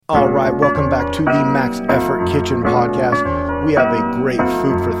All right, welcome back to the Max Effort Kitchen podcast. We have a great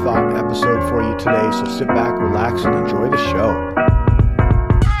food for thought episode for you today, so sit back, relax, and enjoy the show.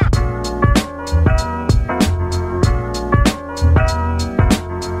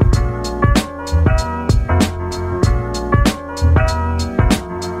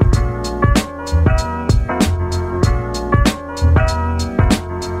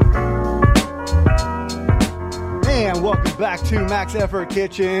 Back to Max Effort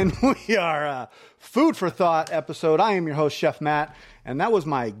Kitchen. We are food for thought episode. I am your host, Chef Matt, and that was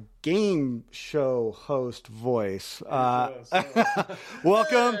my game show host voice.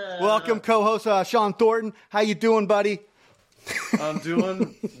 Welcome, co-host Sean Thornton. How you doing, buddy? I'm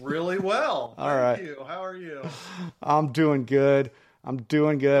doing really well. All right. Thank you. How are you? I'm doing good.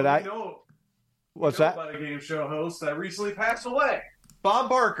 What's that? About a game show host that recently passed away, Bob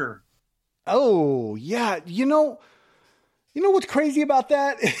Barker. Oh yeah, You know what's crazy about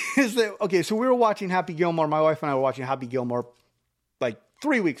that is that, okay, so we were watching Happy Gilmore. My wife and I were watching Happy Gilmore like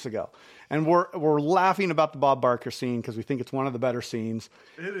 3 weeks ago. And we're laughing about the Bob Barker scene because we think it's one of the better scenes.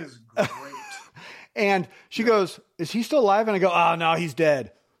 It is great. And she goes, is he still alive? And I go, oh, no, he's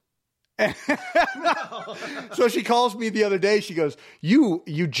dead. So she calls me the other day. She goes, you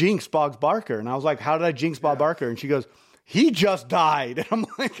jinxed Bob Barker. And I was like, how did I jinx Bob Barker? And she goes, he just died. And I'm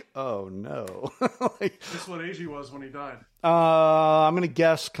like, oh, no. Guess what age he was when he died? I'm going to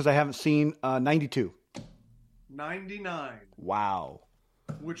guess because I haven't seen 92. 99. Wow.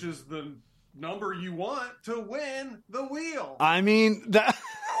 Which is the number you want to win the wheel. I mean,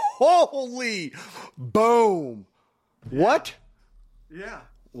 holy boom. What? Yeah.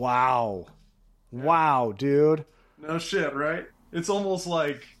 Wow. Wow, dude. No shit, right? It's almost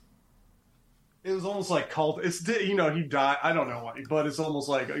like... It was almost like cult. It's, he died. I don't know why, but it's almost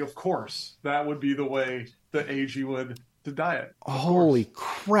like, of course, that would be the way, the age he would to die at. Holy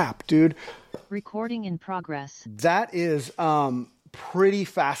crap, dude. Recording in progress. That is pretty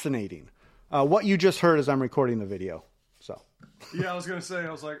fascinating. What you just heard is I'm recording the video. So. Yeah, I was gonna say. I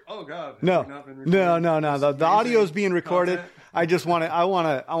was like, oh god. No. The audio is being recorded. Content. I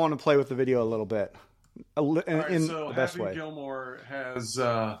want to play with the video a little bit. In the best way. Happy Gilmore has.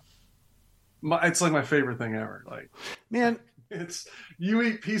 It's like my favorite thing ever. Like, man, it's you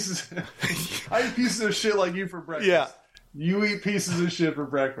eat pieces. I eat pieces of shit like you for breakfast. Yeah, you eat pieces of shit for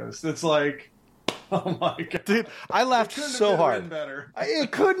breakfast. It's like, oh my god, dude, I laughed so hard. Better. It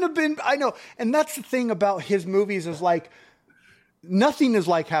couldn't have been. I know, and that's the thing about his movies is like nothing is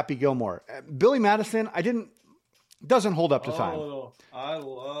like Happy Gilmore. Billy Madison, doesn't hold up to time. I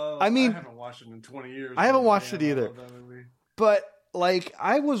haven't watched it in 20 years. I haven't watched it either, but. Like,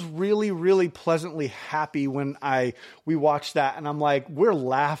 I was really, really pleasantly happy when we watched that, and I'm like, we're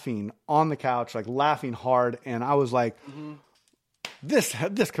laughing on the couch, like laughing hard, and I was like,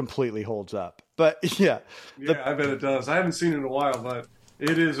 this completely holds up. But yeah, I bet it does. I haven't seen it in a while, but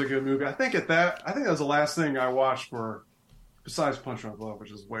it is a good movie. I think that was the last thing I watched besides Punch Drunk Love,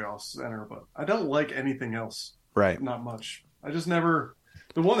 which is way off center. But I don't like anything else. Right? Not much. I just never.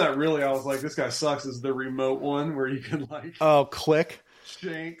 The one that really I was like, this guy sucks is the remote one where you can like... Oh, click.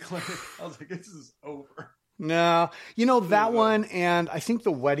 Shank, click. I was like, this is over. No. That one, and I think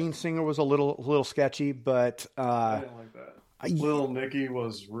The Wedding Singer was a little sketchy, but... I didn't like that. Lil Nicky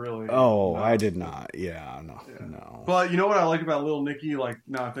was really... Oh, I did not. Yeah, no. But you know what I like about Lil Nicky, like,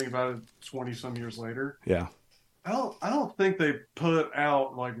 now I think about it 20-some years later? Yeah. I don't think they put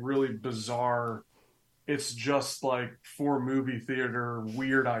out, like, really bizarre... It's just like for movie theater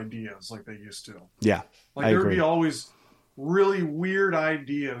weird ideas like they used to. Yeah, like there would be always really weird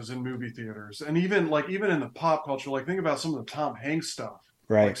ideas in movie theaters, and even in the pop culture. Like think about some of the Tom Hanks stuff,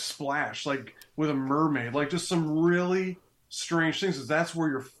 right? Like Splash, like with a mermaid, like just some really strange things. Because that's where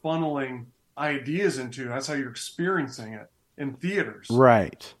you're funneling ideas into. That's how you're experiencing it in theaters,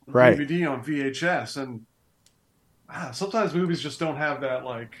 right? DVD on VHS, and sometimes movies just don't have that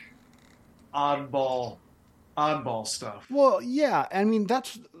like. Oddball stuff. Well, yeah. I mean,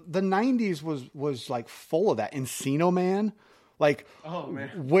 that's the 90s was like full of that. Encino Man. Like, oh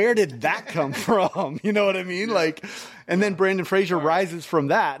man, where did that come from? You know what I mean? Yeah. Like, and then Brandon Fraser rises from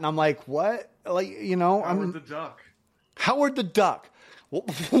that. And I'm like, what? Like, Howard the Duck. Howard the Duck.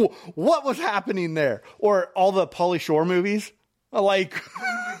 What was happening there? Or all the Pauly Shore movies? Like, oh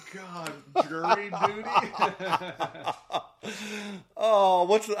my God, Jury Duty. Oh,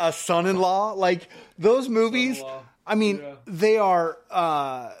 what's a Son-in-Law? Like those movies. Son-in-Law. I mean, they are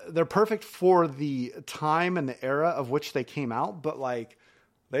they're perfect for the time and the era of which they came out. But like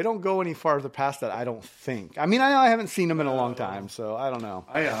They don't go any farther past that, I don't think. I mean, I haven't seen them in a long time, so I don't know.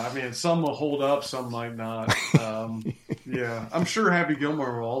 I mean, some will hold up, some might not. Yeah, I'm sure Happy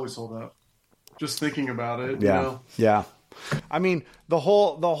Gilmore will always hold up. Just thinking about it, Yeah, you know? yeah. I mean, the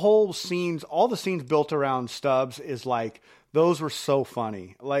whole scenes, all the scenes built around Stubbs is like, those were so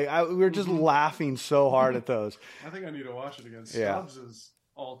funny. Like, we were just laughing so hard at those. I think I need to watch it again. Yeah. Stubbs is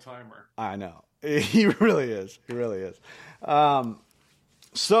all-timer. I know. He really is. He really is.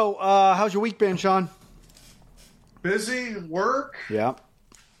 So, how's your week been, Sean? Busy, work, Yeah.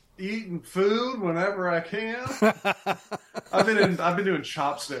 eating food whenever I can. I've been doing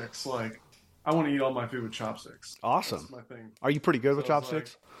chopsticks. Like, I want to eat all my food with chopsticks. Awesome. That's my thing. Are you pretty good with So it's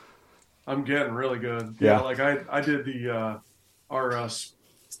chopsticks? I'm getting really good. Yeah. Like I did the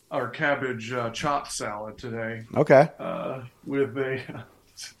our cabbage chopped salad today Okay. with a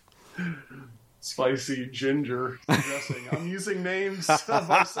spicy ginger dressing. I'm using names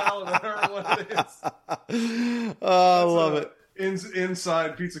of our salad. I don't know what it is. Oh, I love it.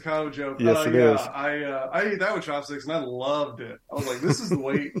 Inside pizzicato joke. Yes, it is. I ate that with chopsticks and I loved it. I was like, this is the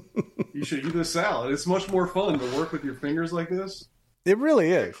way you should eat this salad. It's much more fun to work with your fingers like this. It really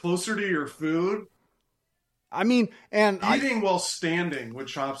is. Closer to your food. I mean, and Eating while standing with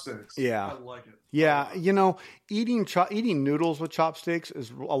chopsticks. Yeah. I like it. yeah, eating noodles with chopsticks is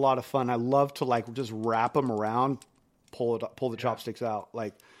a lot of fun. I love to like just wrap them around, pull the chopsticks out.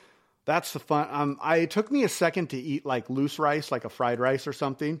 Like, that's the fun. It took me a second to eat like loose rice, like a fried rice or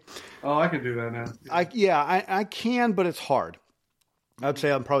something. Oh, I can do that now. I can, but it's hard. I'd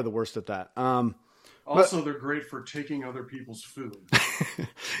say I'm probably the worst at that. Also, they're great for taking other people's food.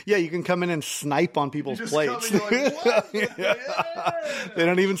 Yeah, you can come in and snipe on people's You just plates. come in, you're like, what? Yeah. They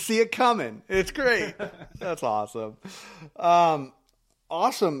don't even see it coming. It's great. That's awesome.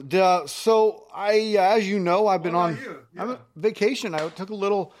 Awesome. So as you know, I've been What on about you? Yeah. I'm on vacation. I took a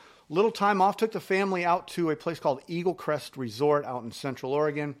little time off, took the family out to a place called Eagle Crest Resort out in Central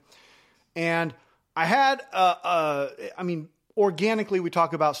Oregon. And I had, organically we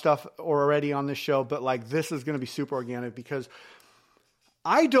talk about stuff already on this show, but like this is going to be super organic because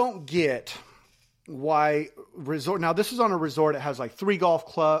I don't get why resort. Now this is on a resort. It has like 3 golf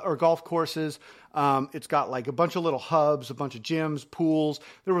courses. It's got like a bunch of little hubs, a bunch of gyms, pools.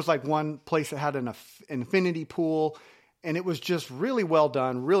 There was like one place that had an infinity pool, and it was just really well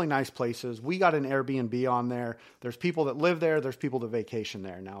done, really nice places. We got an Airbnb on there. There's people that live there. There's people that vacation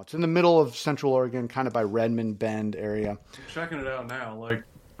there. Now it's in the middle of Central Oregon, kind of by Redmond Bend area. I'm checking it out now. Like,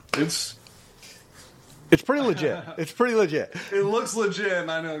 it's It's pretty legit. It's pretty legit. It looks legit,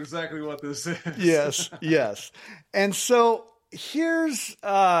 and I know exactly what this is. Yes. And so here's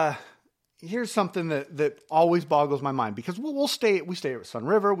something that always boggles my mind because we stay at Sun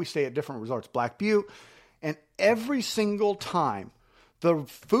River, we stay at different resorts, Black Butte, and every single time the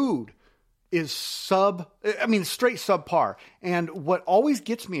food is straight subpar. And what always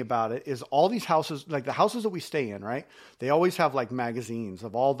gets me about it is all these houses, like the houses that we stay in, right? They always have like magazines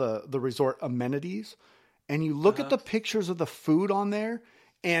of all the resort amenities. And you look at the pictures of the food on there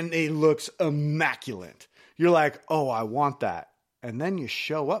and it looks immaculate. You're like, oh, I want that. And then you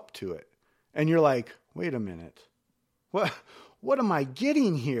show up to it and you're like, wait a minute. What am I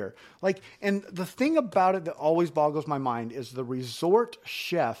getting here? Like, and the thing about it that always boggles my mind is the resort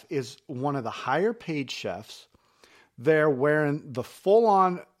chef is one of the higher paid chefs. They're wearing the full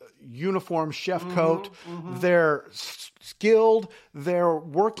on uniform chef coat. They're skilled. They're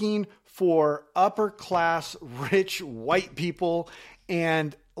working for upper class, rich white people.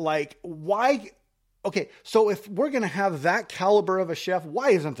 And like, why? Okay, so if we're going to have that caliber of a chef, why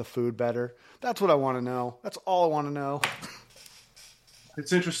isn't the food better? That's what I want to know. That's all I want to know.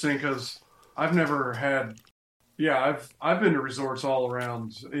 It's interesting because I've never had. Yeah, I've been to resorts all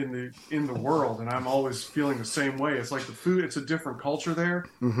around in the world, and I'm always feeling the same way. It's like the food; it's a different culture there,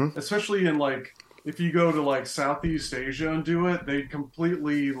 especially in like if you go to like Southeast Asia and do it, they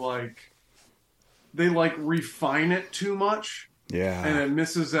completely refine it too much, and it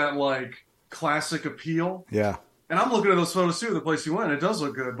misses that like classic appeal. Yeah. And I'm looking at those photos too of the place you went. It does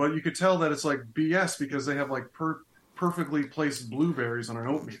look good, but you could tell that it's like BS because they have like perfectly placed blueberries on an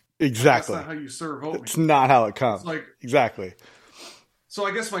oatmeal. Exactly. That's not how you serve oatmeal. It's not how it comes. It's like, exactly. So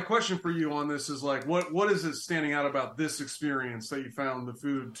I guess my question for you on this is like, what is it standing out about this experience that you found the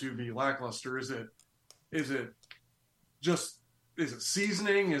food to be lackluster? Is it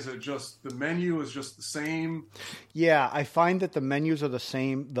seasoning? Is it just the menu is just the same? Yeah, I find that the menus are the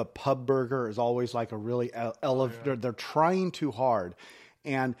same. The pub burger is always like a really elevated. They're trying too hard.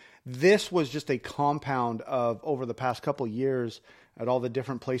 And this was just a compound of over the past couple of years at all the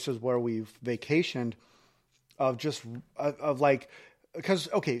different places where we've vacationed of like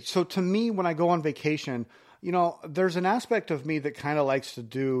because, okay, so to me, when I go on vacation, you know, there's an aspect of me that kind of likes to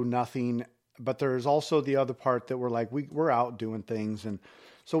do nothing, but there's also the other part that we're like, we're out doing things. And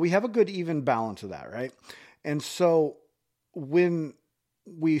so we have a good even balance of that. Right. And so when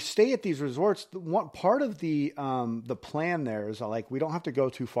we stay at these resorts, one part of the plan there is like, we don't have to go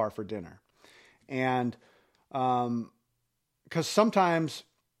too far for dinner. And, cause sometimes,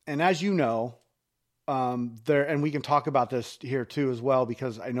 and as you know, and we can talk about this here too, as well,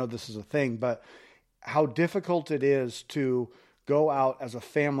 because I know this is a thing, but how difficult it is to go out as a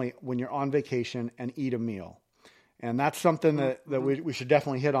family when you're on vacation and eat a meal. And that's something that we should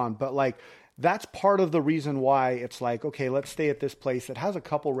definitely hit on. But like, that's part of the reason why it's like, okay, let's stay at this place that has a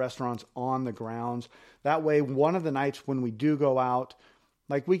couple restaurants on the grounds. That way, one of the nights when we do go out,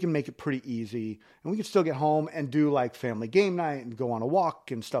 like we can make it pretty easy and we can still get home and do like family game night and go on a walk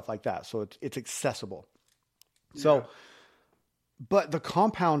and stuff like that. So it's accessible. Yeah. So, but the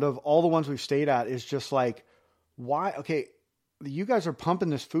compound of all the ones we've stayed at is just like, why? Okay. You guys are pumping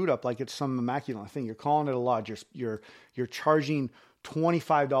this food up like it's some immaculate thing. You're calling it a lodge. You're charging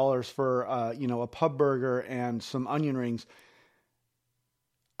 $25 for a pub burger and some onion rings.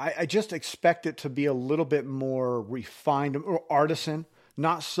 I just expect it to be a little bit more refined or artisan.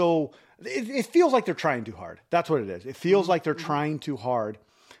 Not so. It feels like they're trying too hard. That's what it is. It feels like they're trying too hard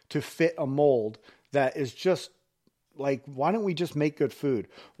to fit a mold that is just like, why don't we just make good food?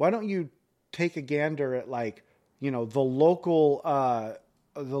 Why don't you take a gander at like, the local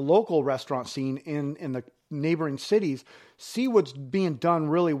restaurant scene in the neighboring cities, see what's being done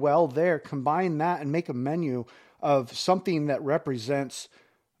really well there, combine that and make a menu of something that represents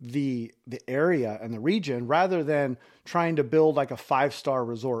the area and the region rather than trying to build like a 5-star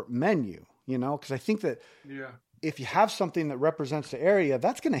resort menu, because I think that if you have something that represents the area,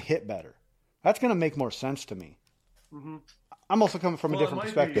 that's going to hit better. That's going to make more sense to me. Mm-hmm. I'm also coming from a different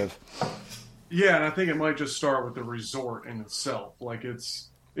perspective. Yeah, and I think it might just start with the resort in itself. Like it's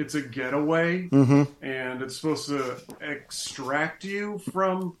a getaway, and it's supposed to extract you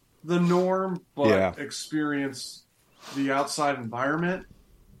from the norm, but experience the outside environment.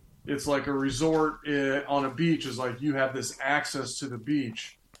 It's like a resort on a beach is like you have this access to the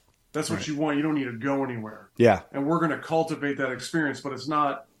beach. That's what you want. You don't need to go anywhere. Yeah, and we're going to cultivate that experience, but it's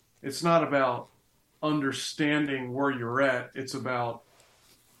not about understanding where you're at. It's about,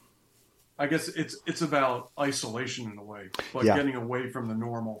 I guess it's about isolation in a way, like getting away from the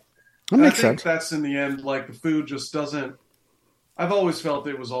normal. That makes sense. I think that's in the end, like the food just doesn't. I've always felt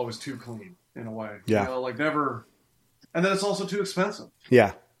it was always too clean in a way. Yeah. Like never, and then it's also too expensive.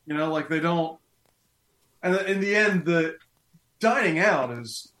 Yeah. Like they don't, and in the end, the dining out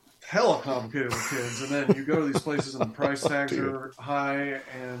is hella complicated with kids, and then you go to these places and the price tags are high,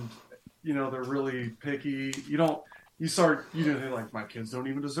 and they're really picky. You think like, my kids don't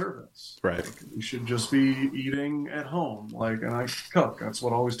even deserve this. Right. Like, we should just be eating at home. Like, and I cook. That's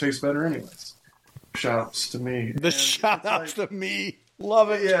what always tastes better anyways. Shout-outs to me. The shout-outs to me.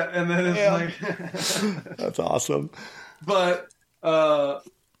 Love it. Yeah, and then it's like... That's awesome. But, I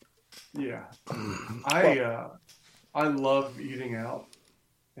love eating out.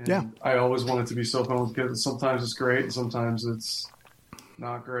 And I always want it to be so fun with kids. Sometimes it's great, and sometimes it's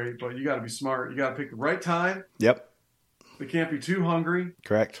not great. But you got to be smart. You got to pick the right time. Yep. They can't be too hungry.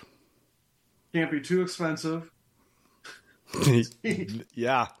 Correct. Can't be too expensive.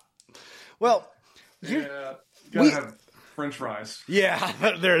 Yeah. Well, you gotta have French fries. Yeah,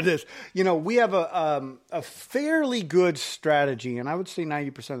 there it is. We have a fairly good strategy, and I would say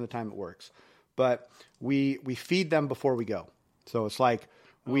 90% of the time it works. But we feed them before we go. So it's like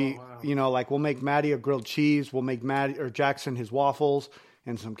like we'll make Maddie a grilled cheese. We'll make Jackson his waffles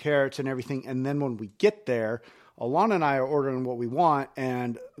and some carrots and everything. And then when we get there, Alana and I are ordering what we want,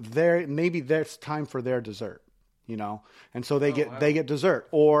 and maybe there's time for their dessert, and so they get dessert,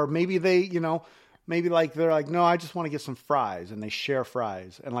 or maybe they, maybe like they're like, no, I just want to get some fries, and they share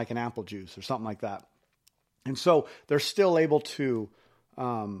fries and like an apple juice or something like that, and so they're still able to,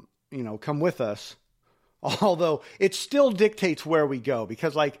 come with us, although it still dictates where we go,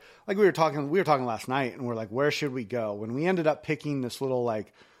 because like we were talking last night, and we're like, where should we go? And we ended up picking this little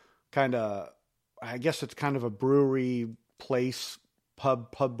like kind of. I guess it's kind of a brewery place, pub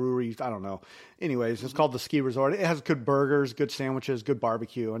brewery. I don't know. Anyways, it's called the Ski Resort. It has good burgers, good sandwiches, good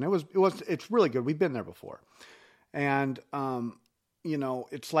barbecue. And it's really good. We've been there before. And,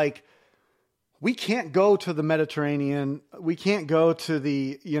 it's like, we can't go to the Mediterranean. We can't go to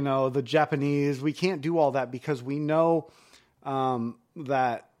the Japanese. We can't do all that because we know,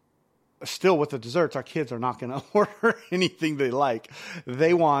 that still with the desserts, our kids are not going to order anything they like.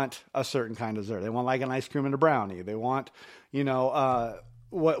 They want a certain kind of dessert. They want like an ice cream and a brownie. They want,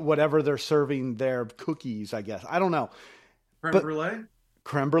 whatever they're serving their cookies, I guess. I don't know. Creme brulee?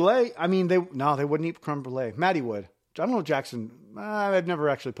 Creme brulee? I mean, they wouldn't eat creme brulee. Maddie would. I don't know, Jackson. I've never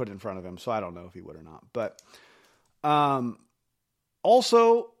actually put it in front of him, so I don't know if he would or not. But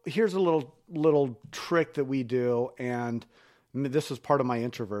also, here's a little trick that we do, and this is part of my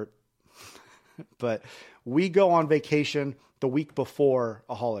introvert. But we go on vacation the week before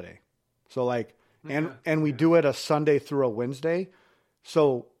a holiday. So and we do it a Sunday through a Wednesday.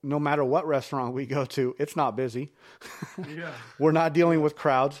 So no matter what restaurant we go to, it's not busy. Yeah. We're not dealing with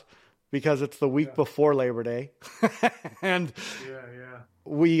crowds because it's the week before Labor Day. And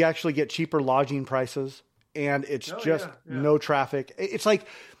we actually get cheaper lodging prices, and it's no traffic. It's like,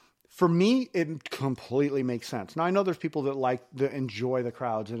 for me, it completely makes sense. Now, I know there's people that enjoy the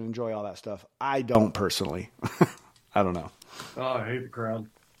crowds and enjoy all that stuff. I don't personally. I don't know. Oh, I hate the crowd.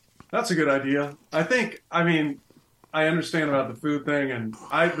 That's a good idea. I understand about the food thing, and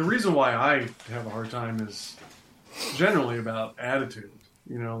the reason why I have a hard time is generally about attitude,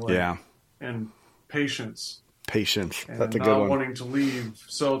 and patience. Patience. And that's a good one. Not wanting to leave.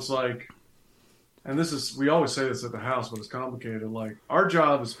 So it's like, and we always say this at the house, but it's complicated. Like, our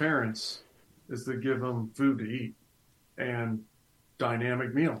job as parents is to give them food to eat and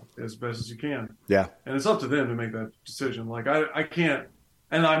dynamic meal as best as you can. Yeah. And it's up to them to make that decision. Like, I can't,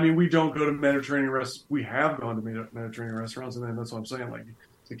 and we don't go to Mediterranean restaurants. We have gone to Mediterranean restaurants, and then that's what I'm saying. Like,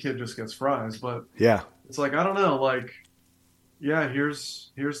 the kid just gets fries, but it's like, I don't know. Like, here's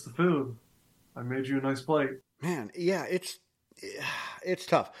the food. I made you a nice plate. Man, it's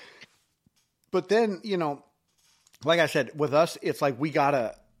tough. But then, like I said, with us, it's like we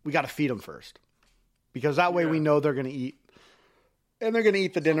gotta feed them first, because that way we know they're going to eat, and they're going to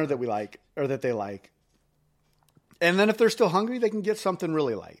eat the dinner that we like or that they like. And then if they're still hungry, they can get something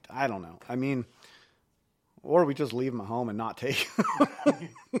really light. I don't know. I mean, or we just leave them at home and not take.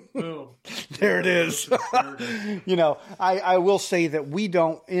 There it is. I will say that we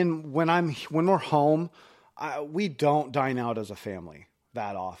don't when we're home, we don't dine out as a family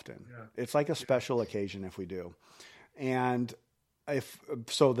that often. Yeah. It's like a special occasion if we do. And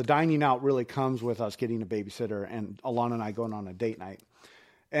the dining out really comes with us getting a babysitter and Alana and I going on a date night.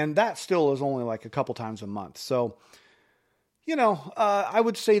 And that still is only like a couple times a month. So, I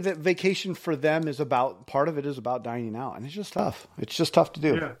would say that vacation for them part of it is about dining out. And it's just tough. It's just tough to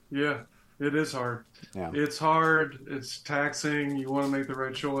do. Yeah. It is hard. Yeah. It's hard. It's taxing. You want to make the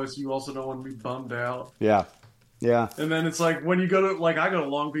right choice. You also don't want to be bummed out. Yeah. Yeah. And then it's like when you go to, I go to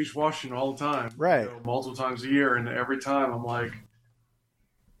Long Beach, Washington all the time. Right. Multiple times a year. And every time I'm like,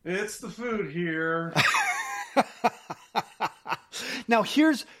 it's the food here. Now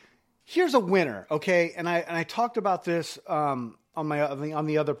here's a winner. Okay. And I talked about this, on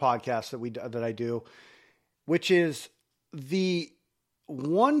the other podcast that I do, which is the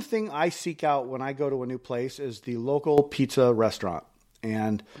one thing I seek out when I go to a new place is the local pizza restaurant.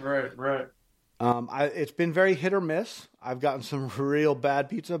 And right. It's been very hit or miss. I've gotten some real bad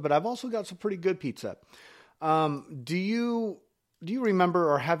pizza, but I've also got some pretty good pizza. Do you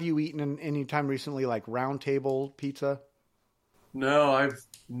remember, or have you eaten any time recently, like Round Table pizza? No, I've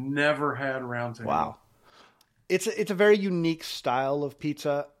never had Round Table. Wow. It's a very unique style of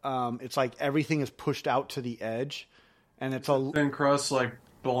pizza. It's like everything is pushed out to the edge, and it's a thin crust, like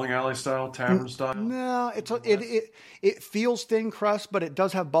bowling alley style, tavern style. No, it feels thin crust, but it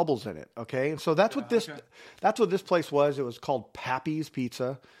does have bubbles in it. Okay, and so that's what this place was. It was called Pappy's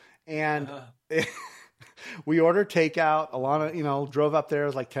Pizza, and we ordered takeout. Alana, drove up there. It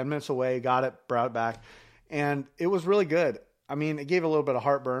was like 10 minutes away. Got it, brought it back, and it was really good. I mean, it gave a little bit of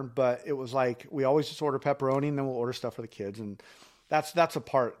heartburn, but it was like we always just order pepperoni, and then we'll order stuff for the kids, and that's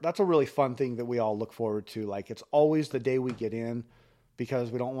a really fun thing that we all look forward to. Like, it's always the day we get in,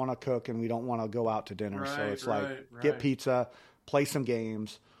 because we don't want to cook and we don't want to go out to dinner. So it's get pizza, play some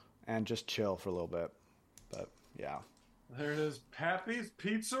games, and just chill for a little bit. But yeah. There it is. Pappy's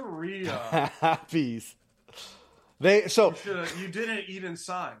Pizzeria. Pappy's. You didn't eat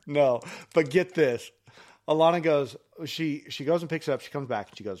inside. No, but get this. Alana goes, she goes and picks it up. She comes back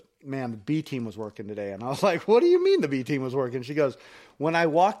and she goes, man, the B team was working today. And I was like, what do you mean the B team was working? She goes, when I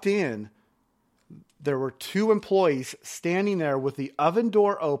walked in, there were two employees standing there with the oven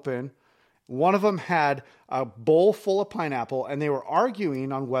door open. One of them had a bowl full of pineapple, and they were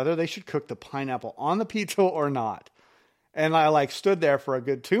arguing on whether they should cook the pineapple on the pizza or not. And I stood there for a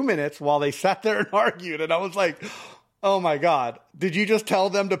good 2 minutes while they sat there and argued. And I was like, oh my God, did you just tell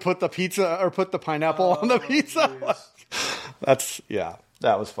them to put the pizza or put the pineapple on the pizza?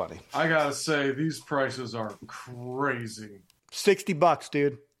 That was funny. I gotta say, these prices are crazy. $60,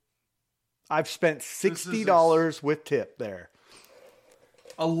 dude. I've spent $60 with tip there.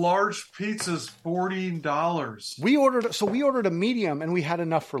 A large pizza's $40. We ordered a medium and we had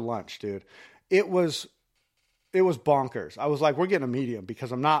enough for lunch, dude. It was bonkers. I was like, we're getting a medium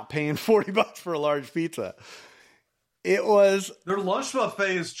because I'm not paying $40 for a large pizza. It was their lunch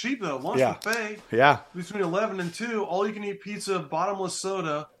buffet is cheap though. Buffet, between 11 and 2, all you can eat pizza, bottomless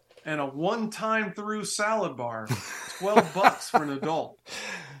soda, and a one-time through salad bar. $12 for an adult.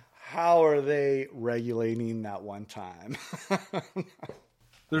 How are they regulating that one time?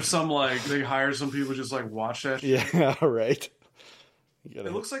 There's some they hire some people just watch that shit. Yeah, right.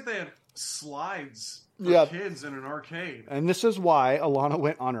 It looks like they had slides for kids in an arcade. And this is why Alana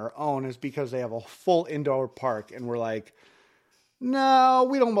went on her own, is because they have a full indoor park, and we're like, no,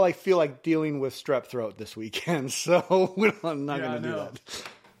 we don't feel like dealing with strep throat this weekend, so I'm not going to do that.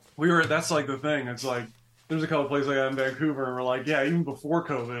 That's the thing. It's there's a couple places like that in Vancouver, and we're like, yeah, even before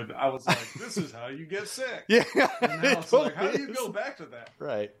COVID, I was like, this is how you get sick. Yeah. And now it's like, how do you go back to that?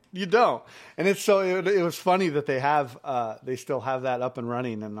 Right. You don't. And it's it was funny that they still have that up and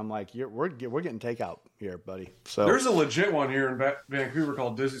running, and I'm like, we're getting takeout here, buddy. So there's a legit one here in Vancouver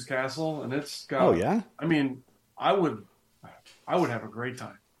called Disney's Castle, and it's got. Oh yeah. I mean, I would have a great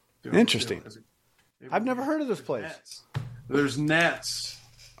time. Interesting. I've never heard of this place. Nets. There's nets.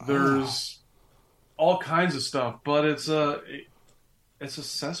 There's all kinds of stuff, but it's a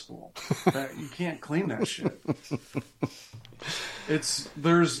cesspool. You can't clean that shit.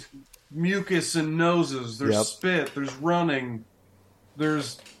 There's mucus and noses. There's spit. There's running.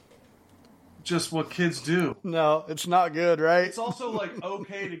 There's just what kids do. No, it's not good, right? It's also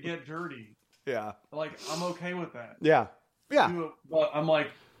okay to get dirty. Yeah. I'm okay with that. Yeah. Yeah. But I'm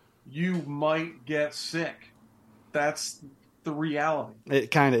like, you might get sick. That's the reality. It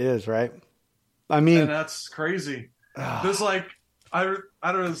kind of is, right? I mean, and that's crazy. This I don't know.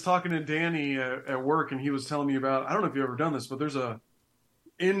 I was talking to Danny at work, and he was telling me about. I don't know if you've ever done this, but there's a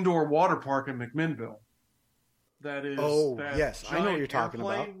indoor water park in McMinnville. That is. Oh yes, I know what you're talking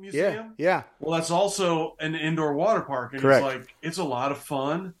about. Museum. Yeah. Well, that's also an indoor water park, and correct. It's a lot of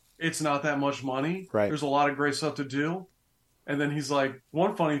fun. It's not that much money. Right. There's a lot of great stuff to do. And then he's like,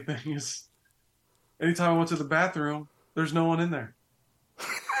 one funny thing is, anytime I went to the bathroom, there's no one in there.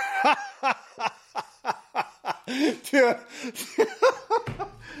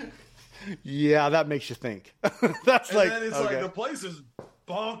 Yeah, that makes you think. That's and then it's the place is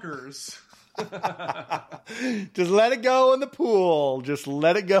bonkers. Just let it go in the pool. Just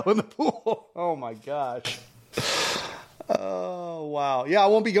let it go in the pool. Oh my gosh. Oh wow. Yeah, I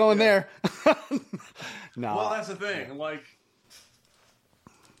won't be going there. No. Well, that's the thing.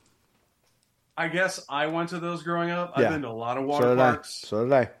 I guess I went to those growing up. I've been to a lot of water parks. So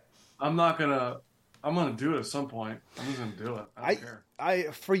did I. I'm gonna do it at some point. I'm just gonna do it. I don't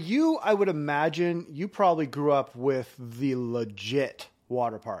care. For you, I would imagine you probably grew up with the legit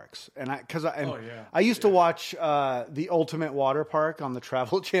water parks, and I used to watch the Ultimate Water Park on the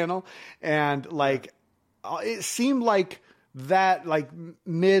Travel Channel, and it seemed like that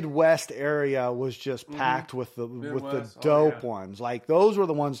Midwest area was just packed with the dope ones. Those were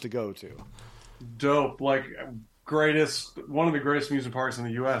the ones to go to. Dope, one of the greatest amusement parks in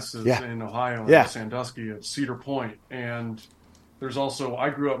the U.S. is in Ohio, in Sandusky at Cedar Point. And there's also, I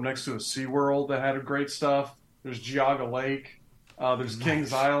grew up next to a SeaWorld that had great stuff. There's Geauga Lake. There's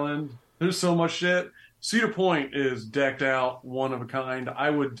Kings Island. There's so much shit. Cedar Point is decked out, one of a kind. I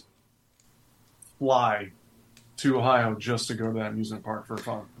would fly to Ohio just to go to that amusement park for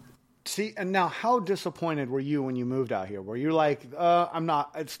fun. See, and now how disappointed were you when you moved out here? Were you like,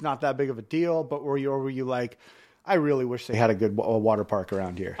 it's not that big of a deal, but were you like, I really wish they had a good water park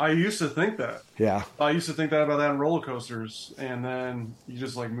around here? I used to think that. Yeah. I used to think that about that in roller coasters, and then you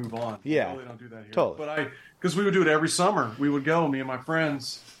just move on. Yeah. Oh, they don't do that here. Totally. But because we would do it every summer. We would go, me and my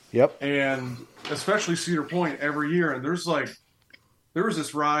friends. Yep. And especially Cedar Point every year. And there was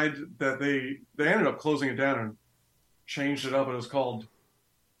this ride that they ended up closing it down and changed it up. It was called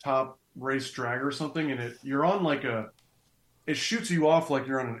Top Race Drag or something. And you're on it shoots you off like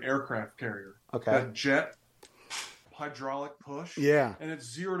you're on an aircraft carrier. Okay. That jet hydraulic push. Yeah. And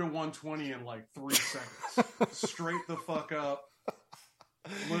it's 0 to 120 in 3 seconds. Straight the fuck up.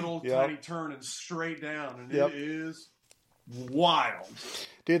 Little tiny turn and straight down. And it is wild.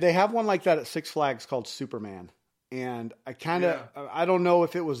 Dude, they have one like that at Six Flags called Superman. And I don't know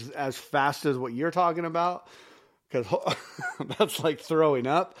if it was as fast as what you're talking about, because that's throwing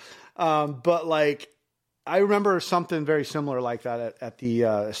up. But I remember something very similar like that at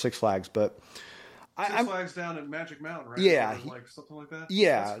the Six Flags. But Six Flags down at Magic Mountain, right? Yeah. Or like something like that?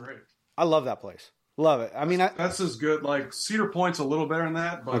 Yeah. That's great. I love that place. Love it. I mean, that's as good. Like Cedar Point's a little better than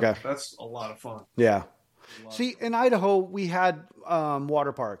that, but okay. That's a lot of fun. Yeah. See, in Idaho, we had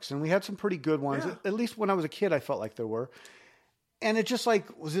water parks, and we had some pretty good ones. Yeah. At least when I was a kid, I felt like there were. And it just like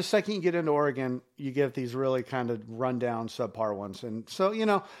was the second you get into Oregon, you get these really kind of rundown, subpar ones. And so,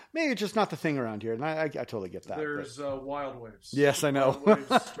 maybe it's just not the thing around here. And I totally get that. There's Wild Waves. Yes, I know. Wild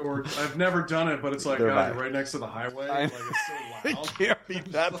Waves storage. I've never done it, but it's like, They're God, you're right next to the highway. Like, it's so loud. It can't be.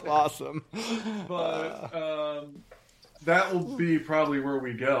 That's awesome. But that will be probably where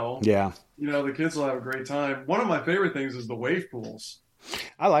we go. Yeah. The kids will have a great time. One of my favorite things is the wave pools.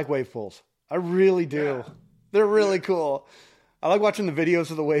 I like wave pools. I really do. Yeah. They're really cool. I like watching the videos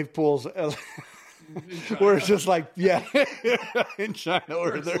of the wave pools where it's just like, in China.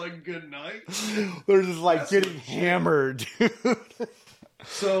 Where it's like good night. They're just like getting hammered.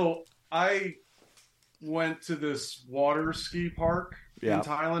 So I went to this water ski park in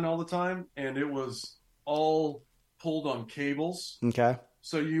Thailand all the time, and it was all pulled on cables. Okay.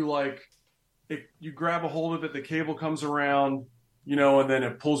 So you you grab a hold of it, the cable comes around, and then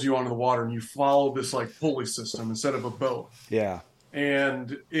it pulls you onto the water, and you follow this like pulley system instead of a boat. Yeah.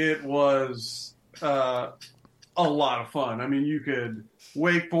 And it was a lot of fun. I mean, you could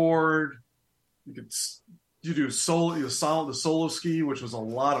wakeboard, you do the solo ski, which was a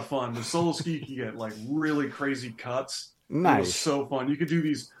lot of fun. The solo ski, you get like really crazy cuts. Nice. It was so fun. You could do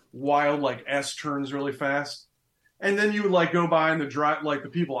these wild like S turns really fast. And then you would like go by and the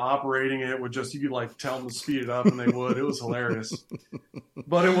people operating it would just, you could like tell them to speed it up and they would. It was hilarious.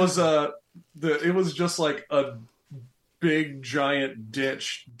 But it was just like a big giant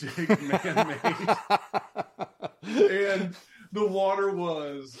ditch man-made. And the water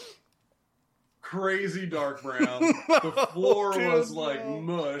was crazy dark brown. The floor was like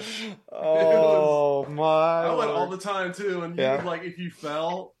mush. Oh my. I went all the time too. And you would, like, if you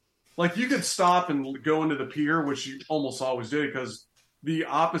fell, like, you could stop and go into the pier, which you almost always did, because the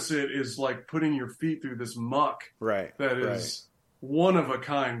opposite is like putting your feet through this muck. Right. That is one of a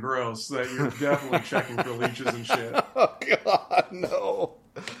kind gross that you're definitely checking for leeches and shit. Oh God, no.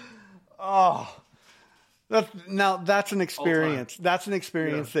 Oh. That's an experience. That's an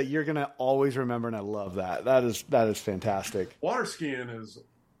experience that you're gonna always remember, and I love that. That is fantastic. Water skiing is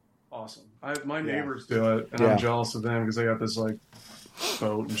awesome. My neighbors do it, and I'm jealous of them because they got this like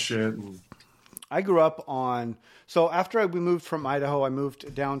boat and shit. And I grew up so after we moved from Idaho, I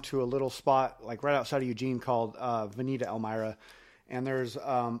moved down to a little spot like right outside of Eugene called Veneta Elmira, and there's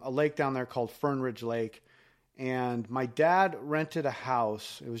a lake down there called Fern Ridge Lake. And my dad rented a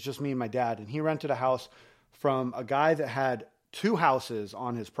house. It was just me and my dad, and he rented a house from a guy that had two houses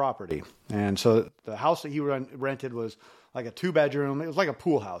on his property. And so the house that he rented was like a 2-bedroom. It was like a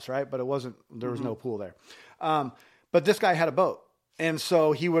pool house, right? But there was no pool there. But this guy had a boat. And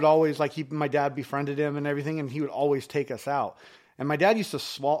so he would always, my dad befriended him and everything, and he would always take us out. And my dad used to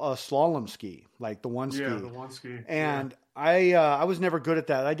slalom ski, like the one ski. Yeah, the one ski. And I was never good at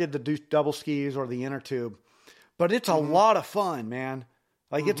that. I did the double skis or the inner tube. But it's a lot of fun, man.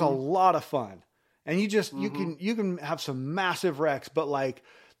 Like, it's a lot of fun. And you just, you can have some massive wrecks, but like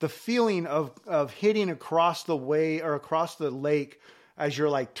the feeling of hitting across the way or across the lake as you're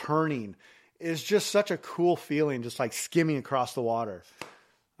like turning is just such a cool feeling, just like skimming across the water.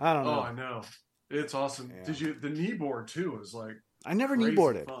 I don't know. Oh, I know. It's awesome. Yeah. The kneeboard too is like, I never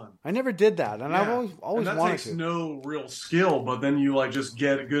kneeboarded. Fun. I never did that. And I've always and that wanted takes to. no real skill, but then you like just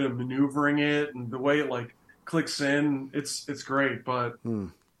get good at maneuvering it, and the way it like clicks in, it's great, but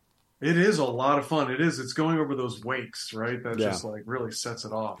it is a lot of fun. It's going over those wakes, right? That just like really sets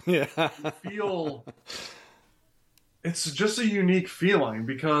it off. Yeah. It's just a unique feeling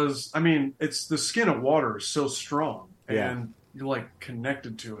because, I mean, it's the skin of water is so strong and you're like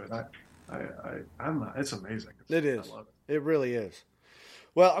connected to it. It's amazing. It is. I love it. It really is.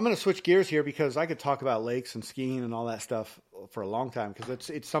 Well, I'm going to switch gears here because I could talk about lakes and skiing and all that stuff for a long time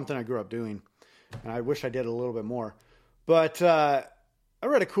because it's something I grew up doing, and I wish I did a little bit more. But I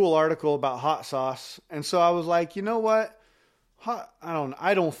read a cool article about hot sauce, and so I was like, you know what?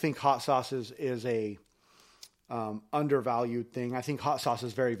 I don't think hot sauce is a undervalued thing. I think hot sauce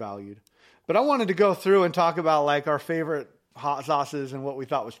is very valued. But I wanted to go through and talk about like our favorite hot sauces and what we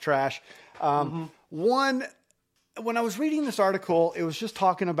thought was trash. One, when I was reading this article, it was just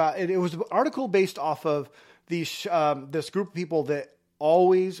talking about it. It was an article based off of this group of people that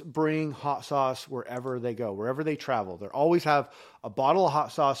always bring hot sauce wherever they go, wherever they travel. They always have a bottle of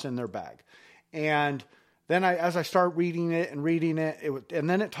hot sauce in their bag. And then as I start reading it, and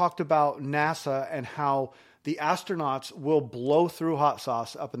then it talked about NASA and how the astronauts will blow through hot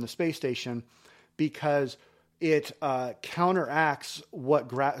sauce up in the space station because it counteracts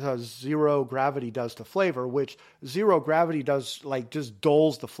what zero gravity does to flavor, which zero gravity does like just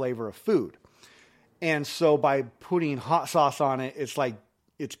dulls the flavor of food. And so by putting hot sauce on it, it's like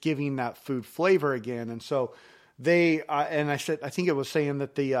it's giving that food flavor again. And so they and I think it was saying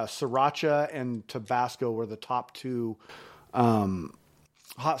that the Sriracha and Tabasco were the top two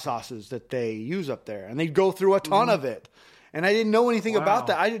hot sauces that they use up there, and they go through a ton of it. And I didn't know anything about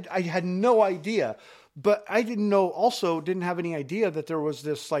that. I had no idea. But I didn't have any idea that there was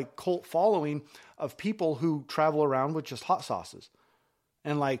this like cult following of people who travel around with just hot sauces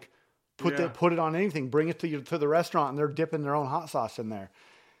and like put it on anything, bring it to the restaurant, and they're dipping their own hot sauce in there.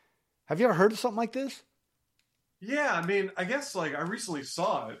 Have you ever heard of something like this? Yeah, I mean, I guess like I recently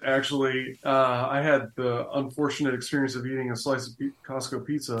saw it. Actually, I had the unfortunate experience of eating a slice of Costco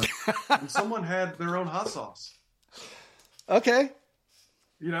pizza, and someone had their own hot sauce. Okay.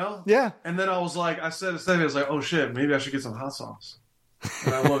 You know? Yeah. And then I said, I was like, oh shit, maybe I should get some hot sauce.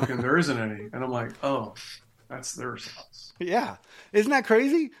 And I look and there isn't any. And I'm like, oh, that's their sauce. Yeah. Isn't that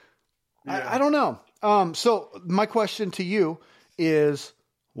crazy? Yeah. I don't know. So my question to you is,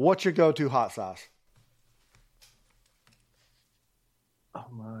 what's your go-to hot sauce? Oh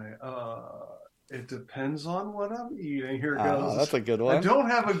my, it depends on what I'm eating. Here it goes. That's a good one. I don't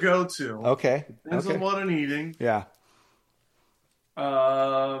have a go-to. Okay. Depends on what I'm eating. Yeah.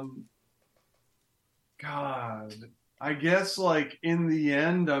 God, I guess like in the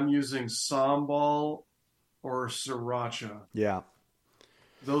end, I'm using sambal or sriracha. Yeah.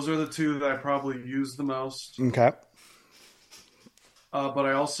 Those are the two that I probably use the most. Okay. But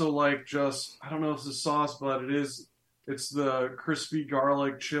I also like I don't know if it's a sauce, but it's the crispy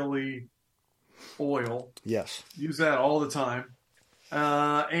garlic chili oil. Yes. Use that all the time.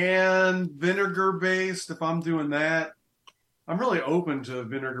 And vinegar based, if I'm doing that. I'm really open to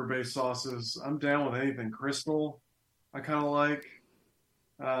vinegar-based sauces. I'm down with anything. Crystal, I kind of like.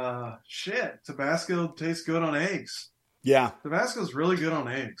 Tabasco tastes good on eggs. Yeah. Tabasco's really good on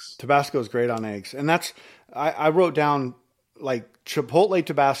eggs. Tabasco's great on eggs. And I wrote down like Chipotle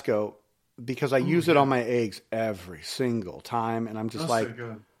Tabasco because I use it on my eggs every single time. And I'm just so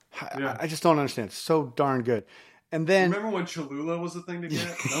good. Yeah. I just don't understand. It's so darn good. And then remember when Cholula was a thing to get?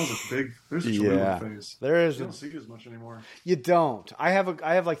 That was a big. There's a Cholula phase. There is. You don't see it as much anymore. You don't. I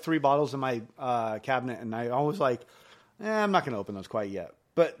have like 3 bottles in my cabinet, and I always like, I'm not going to open those quite yet.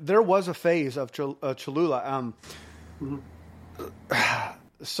 But there was a phase of Cholula.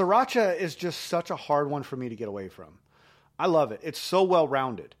 Sriracha is just such a hard one for me to get away from. I love it. It's so well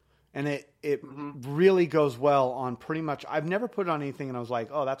rounded, and it really goes well on pretty much. I've never put it on anything, and I was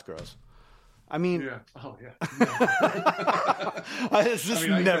like, oh, that's gross. I mean, yeah. Oh yeah. This just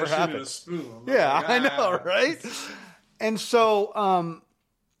never happened. Yeah, like, I know, right? And so,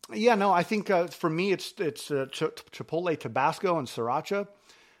 I think for me, it's Chipotle Tabasco and Sriracha.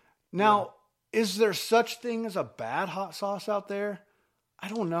 Now, is there such thing as a bad hot sauce out there? I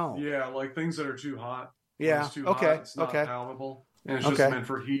don't know. Yeah, like things that are too hot. Yeah. It's too okay. hot, it's not palatable, and it's just meant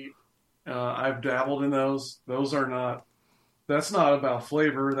for heat. I've dabbled in those. Those are not. That's not about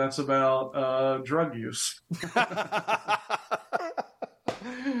flavor. That's about drug use.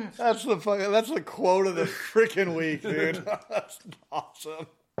 That's the quote of the freaking week, dude. That's awesome.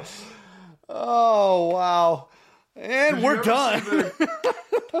 Oh wow! And we're done.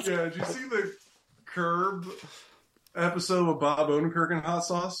 Did you see the Curb episode of Bob Odenkirk and hot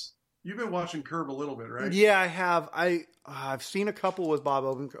sauce? You've been watching Curb a little bit, right? Yeah, I have. I've seen a couple with Bob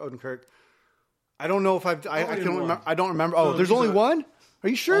Odenkirk. I don't know if I can't remember. I don't remember. Oh, there's only one? Are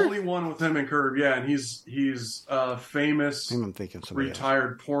you sure? Only one with him and Curb, yeah. And he's famous I'm thinking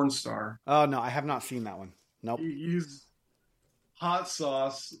retired porn star. Oh, no, I have not seen that one. Nope. He's hot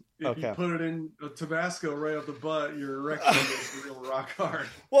sauce. If you put it in a Tabasco right up the butt, your erection gets real rock hard.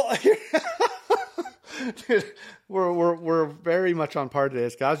 Well, dude, we're very much on par today.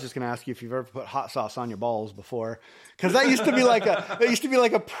 I was just going to ask you if you've ever put hot sauce on your balls before, because that used to be like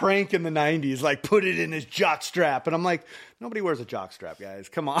a prank in the '90s. Like, put it in his jock strap, and I'm like, nobody wears a jock strap, guys.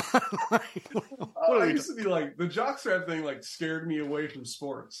 Come on. I used to be like, the jock strap thing like scared me away from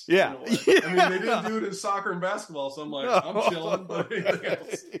sports. Yeah. I mean, they didn't do it in soccer and basketball, so I'm like, I'm chilling. But anything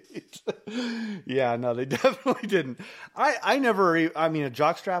else. Yeah, no, they definitely didn't. I never. I mean, a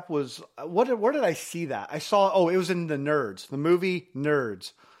jock strap was. Where did I see that? I saw. Oh, it was in the Nerds, the movie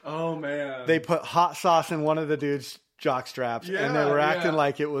Nerds. Oh man, they put hot sauce in one of the dude's jock straps, and they were acting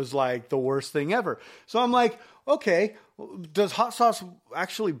like it was like the worst thing ever. So I'm like, okay, does hot sauce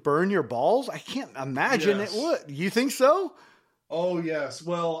actually burn your balls? I can't imagine it would. You think so? Oh yes.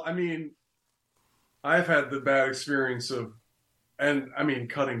 Well, I mean, I've had the bad experience of and I mean,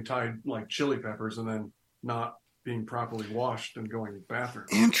 cutting Thai like chili peppers and then not being properly washed and going to the bathroom.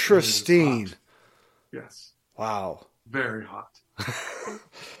 Interesting. Yes. Wow. Very hot.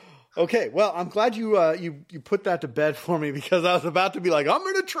 Okay, well, I'm glad you put that to bed for me because I was about to be like, I'm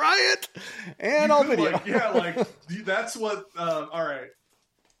going to try it, and I'll video. That's what. All right,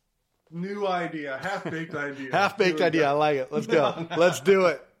 new idea, half-baked idea. Half-baked idea. I like it. Let's go. Let's do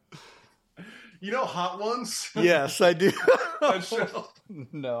it. You know Hot Ones? Yes, I do. That show.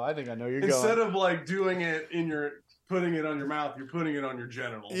 No, I think I know you're Instead going. of like doing it putting it on your mouth, you're putting it on your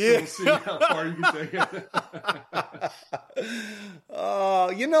genitals. Yeah. So we'll see how far you can take it.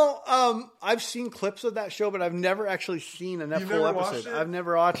 I've seen clips of that show, but I've never actually seen an You've full never watched episode. it? I've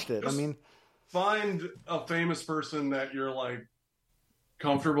never watched it. Just I mean, find a famous person that you're like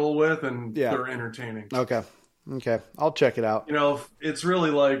comfortable with, and Yeah. they're entertaining. okay, I'll check it out. You know, it's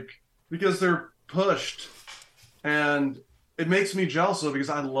really like because they're pushed, and it makes me jealous though because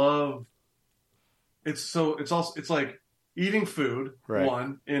I love. It's like eating food, Right.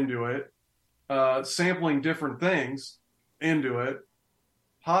 one, into it, sampling different things into it,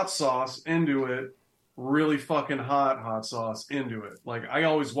 hot sauce into it, really fucking hot sauce into it. Like I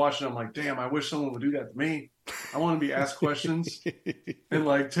always watch it, I'm like, damn, I wish someone would do that to me. I want to be asked questions and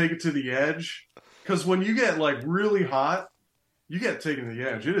like take it to the edge. Because when you get like really hot, you get taken to the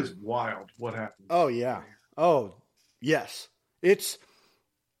edge. It is wild what happens. Oh yeah. Oh yes. It's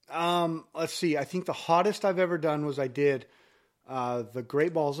let's see. I think the hottest I've ever done was I did the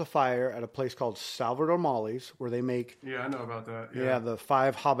Great Balls of Fire at a place called Salvador Molly's, where they make Yeah, I know about that. yeah the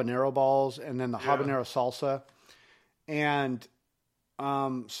 5 habanero balls and then the Yeah. habanero salsa. And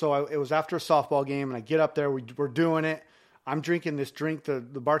it was after a softball game, and I get up there. We're doing it. I'm drinking this drink. The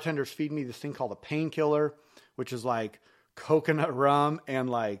bartender's feeding me this thing called a painkiller, which is like coconut rum and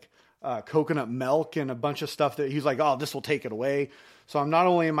like coconut milk and a bunch of stuff that he's like, oh, this will take it away. So I'm not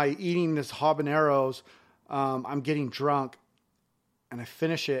only am I eating this habaneros, I'm getting drunk, and I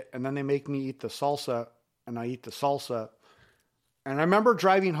finish it, and then they make me eat the salsa, and I eat the salsa. And I remember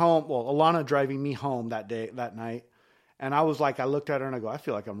driving home, Alana driving me home that night. And I was like, I looked at her and I go, I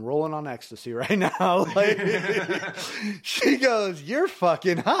feel like I'm rolling on ecstasy right now. Like, she goes, you're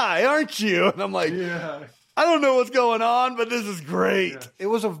fucking high, aren't you? And I'm like, Yeah. I don't know what's going on, but this is great. Yeah. It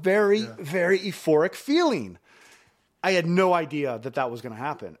was a very, very euphoric feeling. I had no idea that was going to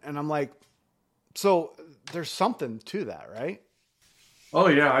happen. And I'm like, so there's something to that, right? Oh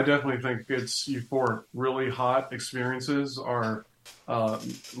yeah, I definitely think it's euphoric. Really hot experiences are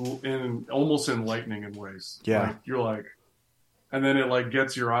almost enlightening in ways. Yeah. Like, you're like, and then it like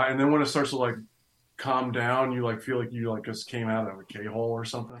gets your eye, and then when it starts to like calm down, you like feel like you like just came out of a K-hole or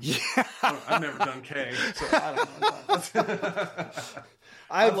something. Yeah. I've never done K, so I don't know.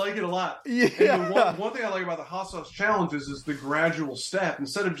 I like it a lot. Yeah. And one thing I like about the hot sauce challenges is the gradual step.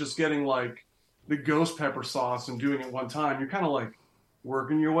 Instead of just getting like the ghost pepper sauce and doing it one time, you're kind of like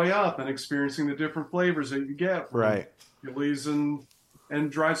working your way up and experiencing the different flavors that you get from Right. chilies and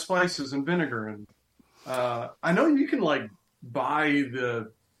dried spices and vinegar. And I know you can like buy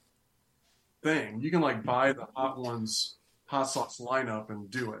the thing. You can like buy the Hot Ones hot sauce lineup and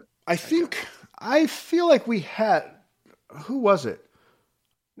do it. I feel like we had, who was it?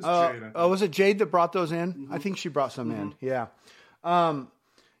 It's Jade, I think. Was it Jade that brought those in? Mm-hmm. I think she brought some in. Yeah.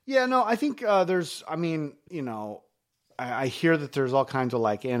 I think there's, I mean, you know, I hear that there's all kinds of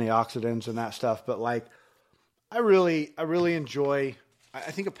like antioxidants and that stuff, but like, I really enjoy, I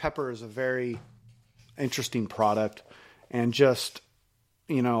think a pepper is a very interesting product. And just,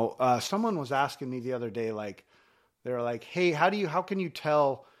 you know, someone was asking me the other day, like, they're like, hey, how can you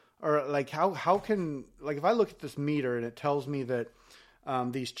tell, or like, how can, like, if I look at this meter and it tells me that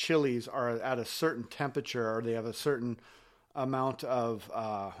these chilies are at a certain temperature, or they have a certain amount of,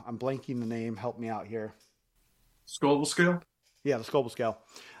 I'm blanking the name, help me out here. Scoville scale? Yeah, the Scoville scale.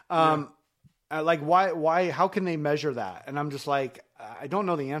 Like, why, how can they measure that? And I'm just like, I don't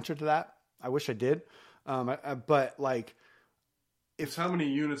know the answer to that. I wish I did. But like, It's how many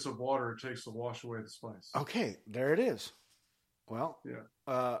units of water it takes to wash away the spice. okay, there it is. Well,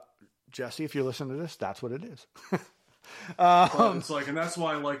 Yeah. Jesse, if you're listening to this, that's what it is. But it's like, and that's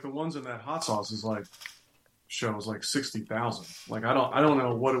why like the ones in that hot sauce is like shows like 60,000. Like I don't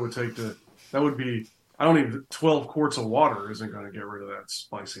know what it would take to. That would be. I don't even 12 quarts of water isn't going to get rid of that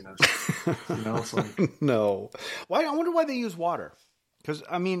spiciness. You know, it's like No. Why? I wonder why they use water. Because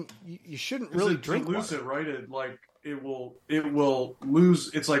I mean, you shouldn't really drink to lose water. it, right? It like it will lose.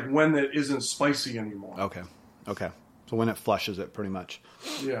 It's like when it isn't spicy anymore. Okay. So when it flushes it, pretty much.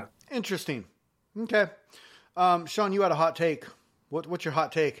 Yeah. Interesting. Okay. Sean, you had a hot take. What's your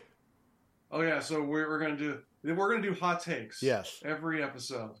hot take? Oh yeah. So we're gonna do We're gonna do hot takes. Yes. Every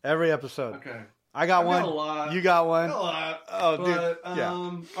episode. Every episode. Okay. I got I've one. got a lot. You got one. A lot. Oh, but, dude. Yeah.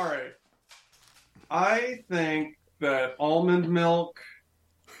 All right. I think that almond milk,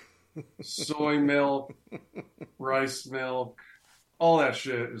 soy milk, rice milk, all that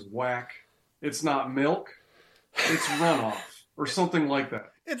shit is whack. It's not milk. It's runoff or something like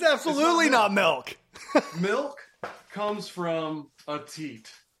that. It's absolutely not milk. Milk comes from a teat.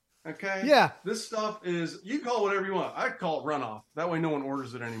 Okay? Yeah. This stuff is, you call it whatever you want. I call it runoff. That way no one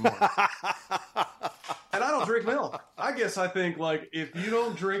orders it anymore. And I don't drink milk. I guess I think, like, if you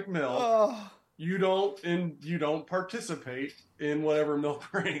don't drink milk, you don't participate in whatever milk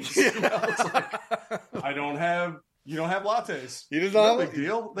brings. You know? It's like, you don't have lattes. You just No don't big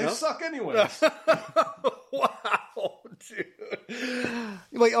deal. They suck anyways. Wow, dude.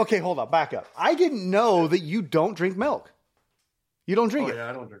 Like, okay, hold on, back up. I didn't know that you don't drink milk. You don't drink it. Yeah,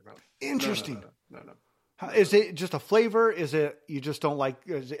 I don't drink milk. Interesting. No. Is it just a flavor? Is it you just don't like?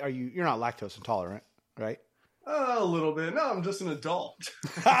 You're not lactose intolerant, right? A little bit. No, I'm just an adult.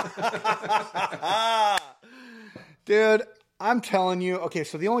 Dude, I'm telling you. Okay,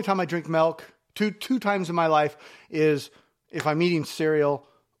 so the only time I drink milk, two times in my life, is if I'm eating cereal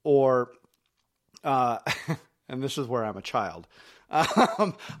or, and this is where I'm a child.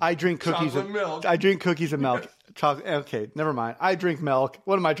 I drink cookies Chocolate milk. I drink cookies and milk. Okay, never mind. I drink milk.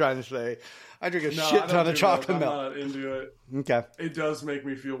 What am I trying to say? I drink a shit ton of chocolate milk. I'm not into it. Okay. It does make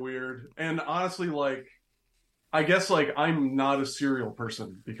me feel weird. And honestly, like, I guess, like, I'm not a cereal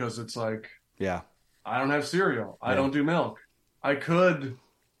person because it's like, Yeah. I don't have cereal. I don't do milk. I could,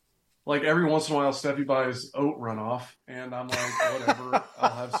 like, every once in a while, Steffi buys oat runoff, and I'm like, whatever.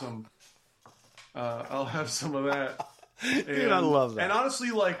 I'll have some of that. Dude, I love that. And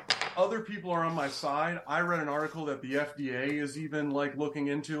honestly, like, other people are on my side. I read an article that the FDA is even, like, looking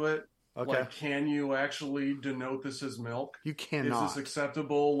into it. Okay. Like, can you actually denote this as milk? You cannot. Is this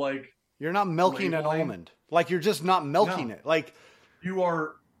acceptable? Like, You're not milking an labeling? almond. Like, you're just not milking No. it. Like, you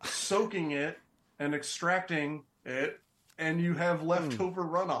are soaking it and extracting it, and you have leftover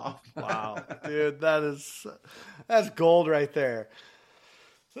runoff. wow, dude, that's gold right there.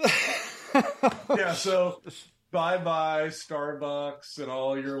 Yeah, so bye-bye Starbucks and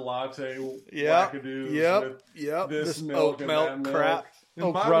all your latte wackadoos with this milk oat and milk that milk. crap. In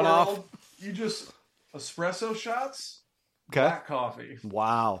Oat my runoff. world, you just espresso shots, Okay. black coffee.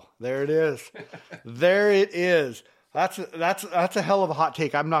 Wow, there it is. There it is. That's a hell of a hot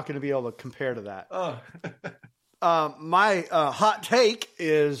take. I'm not going to be able to compare to that. Oh, My hot take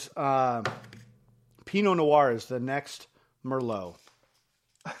is Pinot Noir is the next Merlot.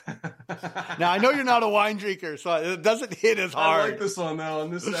 Now I know you're not a wine drinker, so it doesn't hit as I hard. like this one though,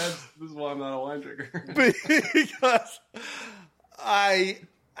 and this is why I'm not a wine drinker. Because I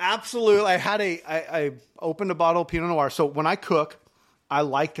opened a bottle of Pinot Noir. So when I cook, I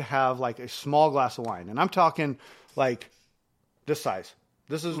like to have like a small glass of wine, and I'm talking like this size.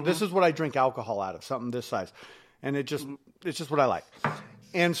 This is what I drink alcohol out of, something this size, and it's just what I like.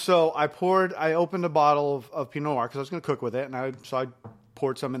 And so I opened a bottle of Pinot Noir because I was going to cook with it, and I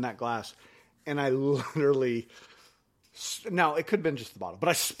poured some in that glass, and I literally, now it could have been just the bottle, but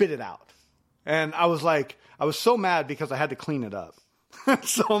I spit it out. And I was so mad because I had to clean it up.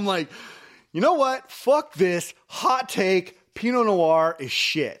 So I'm like, you know what? Fuck this. Hot take. Pinot Noir is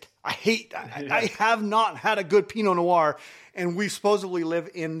shit. I have not had a good Pinot Noir, and we supposedly live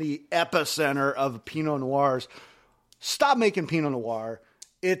in the epicenter of Pinot Noirs. Stop making Pinot Noir.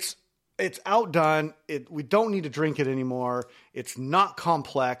 It's outdone. We don't need to drink it anymore. It's not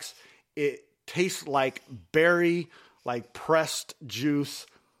complex. It tastes like berry, like pressed juice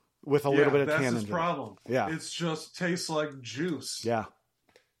with a little bit of tannin. That's his problem. Yeah. It just tastes like juice. Yeah.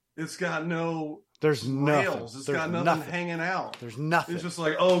 It's got no There's nothing. rails. It's There's got nothing hanging out. There's nothing. It's just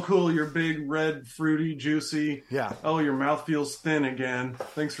like, oh, cool, you're big, red, fruity, juicy. Yeah. Oh, your mouth feels thin again.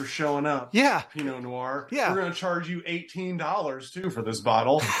 Thanks for showing up. Yeah. Pinot Noir. Yeah. We're going to charge you $18 too for this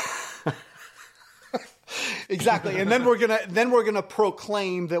bottle. Exactly. And then we're gonna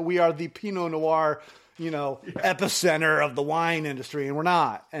proclaim that we are the Pinot Noir, epicenter of the wine industry, and we're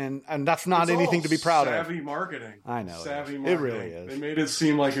not. And that's not It's anything all to be proud savvy of. marketing. I know. Savvy It marketing. really is. They made it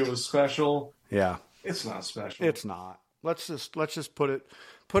seem like it was special. Yeah. It's not special. It's not. Let's just put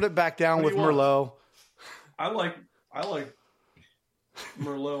it back down What with do you want? Merlot. I like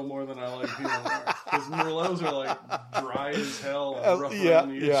Merlot more than I like Pinot Noir. Because Merlots are like dry as hell and rough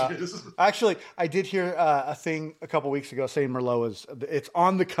around the edges. Actually, I did hear a thing a couple weeks ago saying Merlot it's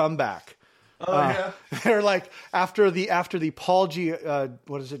on the comeback. Oh yeah. They're like after the Paul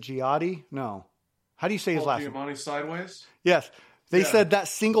Giamatti? No. How do you say his last name? Giamatti Sideways? Yes. They Yeah. said that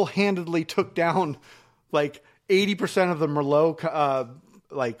single-handedly took down like 80% of the Merlot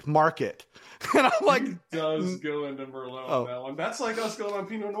like market. And I'm like, He does go into Merlot on that one. That's like us going on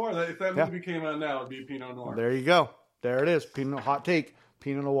Pinot Noir. If that movie came out now, it'd be Pinot Noir. There you go. There it is. Hot take.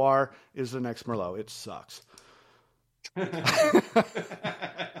 Pinot Noir is the next Merlot. It sucks.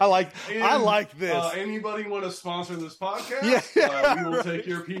 I like this. Anybody want to sponsor this podcast? Yeah. We will take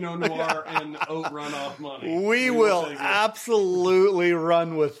your Pinot Noir and oat runoff money. We will absolutely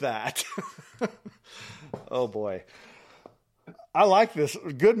run with that. Oh boy. I like this.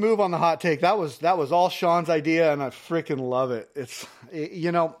 Good move on the hot take. That was all Sean's idea, and I freaking love it.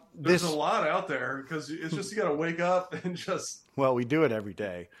 There's a lot out there because it's just you got to wake up and just. Well, we do it every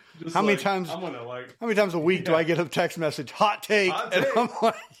day. How many times a week do I get a text message? Hot take. And I'm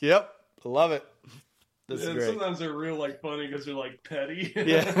like, yep, love it. This is great. Sometimes they're real funny because they're petty.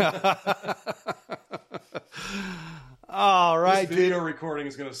 Yeah. All right, this video recording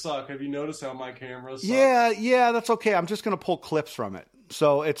is going to suck. Have you noticed how my camera sucks? Yeah, that's okay. I'm just going to pull clips from it.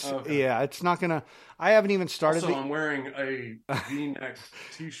 So it's it's not going to. I haven't even started. Also, I'm wearing a V-neck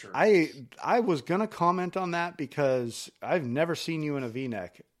T-shirt. I was going to comment on that because I've never seen you in a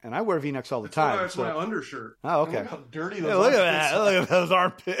V-neck, and I wear V-necks all the time. That's my undershirt. Oh, okay. Look how dirty those look at that! Look at those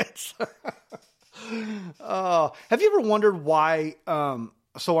armpits. Have you ever wondered why?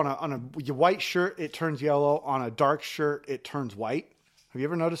 So on a white shirt, it turns yellow. On a dark shirt, it turns white. Have you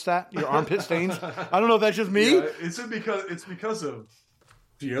ever noticed that? Your armpit stains? I don't know if that's just me. Yeah, it's because of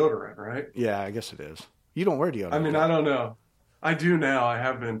deodorant, right? Yeah, I guess it is. You don't wear deodorant. I mean, I don't know. I do now. I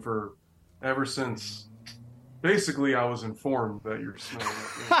have been ever since. Basically, I was informed that you're smelling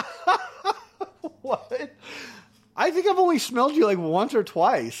it. What? I think I've only smelled you once or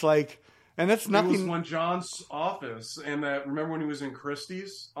twice. And that's nothing. It was when John's office, and remember when he was in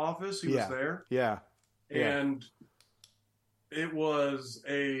Christie's office? He was there. Yeah. And it was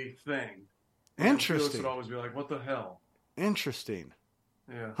a thing. Interesting. Felix would always be like, "What the hell?" Interesting.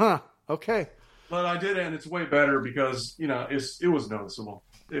 Yeah. Huh. Okay. But I did it, and it's way better because it was noticeable.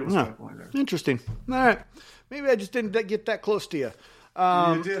 It was definitely there. Interesting. All right. Maybe I just didn't get that close to you.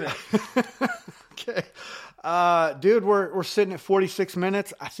 You did it. Okay. Dude, we're sitting at 46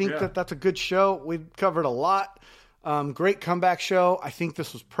 minutes. I think that's a good show. We've covered a lot. Great comeback show. I think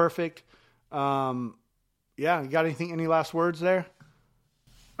this was perfect. You got any last words there?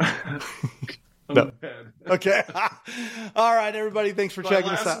 No. Okay. All right, everybody. Thanks for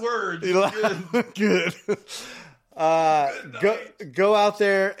checking us out. Last words. Good. Go out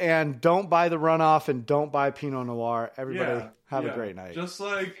there and don't buy the runoff and don't buy Pinot Noir. Everybody have a great night. Just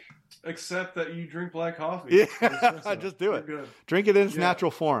accept that you drink black coffee. Yeah, just do it. Drink it in its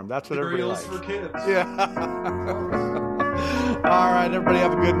natural form. That's what everybody likes. For kids. Yeah. All right, everybody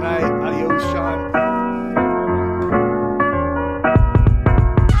have a good night. Adios, Sean.